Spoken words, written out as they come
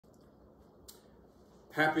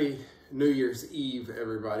Happy New Year's Eve,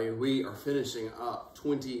 everybody. We are finishing up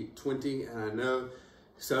 2020, and I know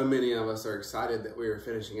so many of us are excited that we are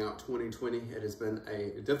finishing out 2020. It has been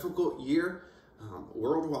a difficult year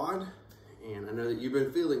worldwide, and I know that you've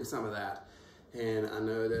been feeling some of that. And I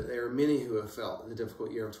know that there are many who have felt the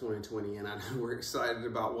difficult year of 2020, and I know we're excited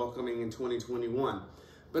about welcoming in 2021.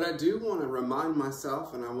 But I do want to remind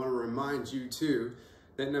myself, and I want to remind you too,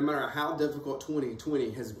 that no matter how difficult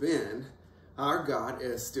 2020 has been, our God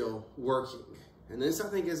is still working. And this, I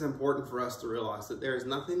think, is important for us to realize, that there is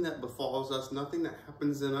nothing that befalls us, nothing that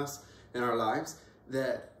happens in us, in our lives,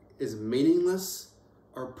 that is meaningless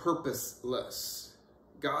or purposeless.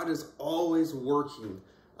 God is always working,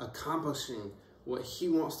 accomplishing what He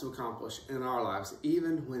wants to accomplish in our lives,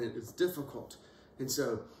 even when it is difficult. And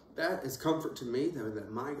so that is comfort to me,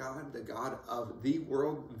 that my God, the God of the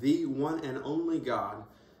world, the one and only God,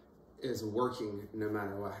 is working no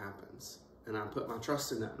matter what happens. And I put my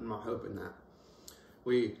trust in that and my hope in that.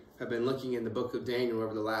 We have been looking in the book of Daniel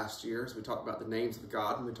over the last years. We talked about the names of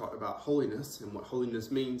God, and we talked about holiness and what holiness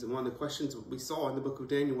means. And one of the questions we saw in the book of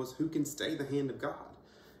Daniel was, who can stay the hand of God?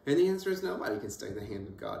 And the answer is nobody can stay the hand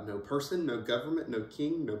of God. No person, no government, no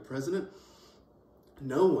king, no president.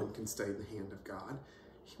 No one can stay the hand of God.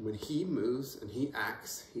 When He moves and He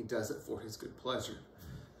acts, He does it for His good pleasure.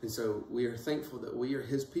 And so we are thankful that we are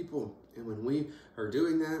His people. And when we are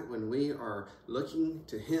doing that, when we are looking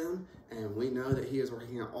to Him and we know that He is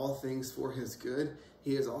working out all things for His good,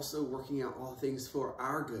 He is also working out all things for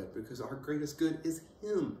our good, because our greatest good is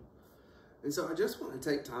Him. And so I just want to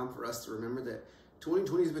take time for us to remember that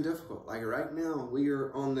 2020 has been difficult. Like right now, we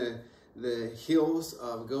are on the heels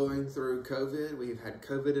of going through COVID. We've had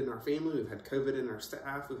COVID in our family. We've had COVID in our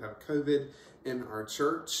staff. We've had COVID in our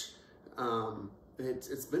church.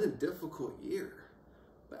 It's been a difficult year,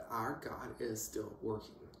 but our God is still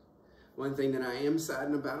working. One thing that I am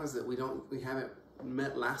saddened about is that we haven't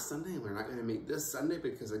met last Sunday, and we're not going to meet this Sunday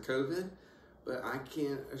because of COVID. But I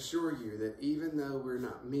can assure you that even though we're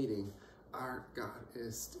not meeting, our God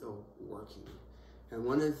is still working. And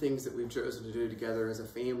one of the things that we've chosen to do together as a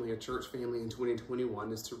family, a church family in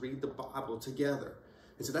 2021, is to read the Bible together.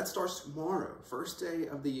 And so that starts tomorrow, first day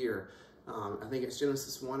of the year. I think it's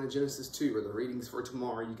Genesis 1 and Genesis 2 are the readings for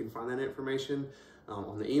tomorrow. You can find that information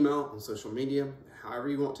on the email, on social media, however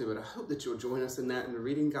you want to. But I hope that you'll join us in that and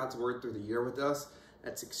reading God's Word through the year with us.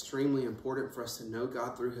 That's extremely important for us to know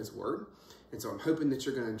God through His Word. And so I'm hoping that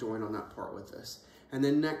you're going to join on that part with us. And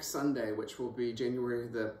then next Sunday, which will be January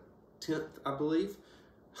the 10th, I believe,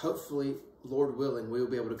 hopefully, Lord willing, we will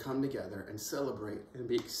be able to come together and celebrate and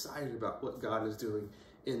be excited about what God is doing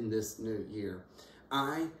in this new year.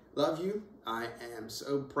 I love you. I am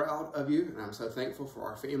so proud of you, and I'm so thankful for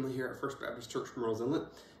our family here at First Baptist Church Merle's Inlet.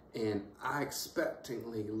 And I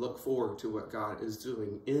expectantly look forward to what God is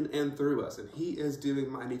doing in and through us. And He is doing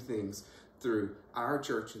mighty things through our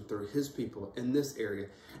church and through His people in this area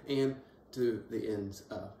and to the ends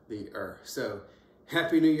of the earth. So,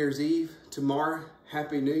 Happy New Year's Eve tomorrow.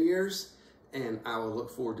 Happy New Year's. And I will look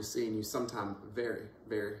forward to seeing you sometime very,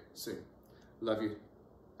 very soon. Love you.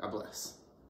 God bless.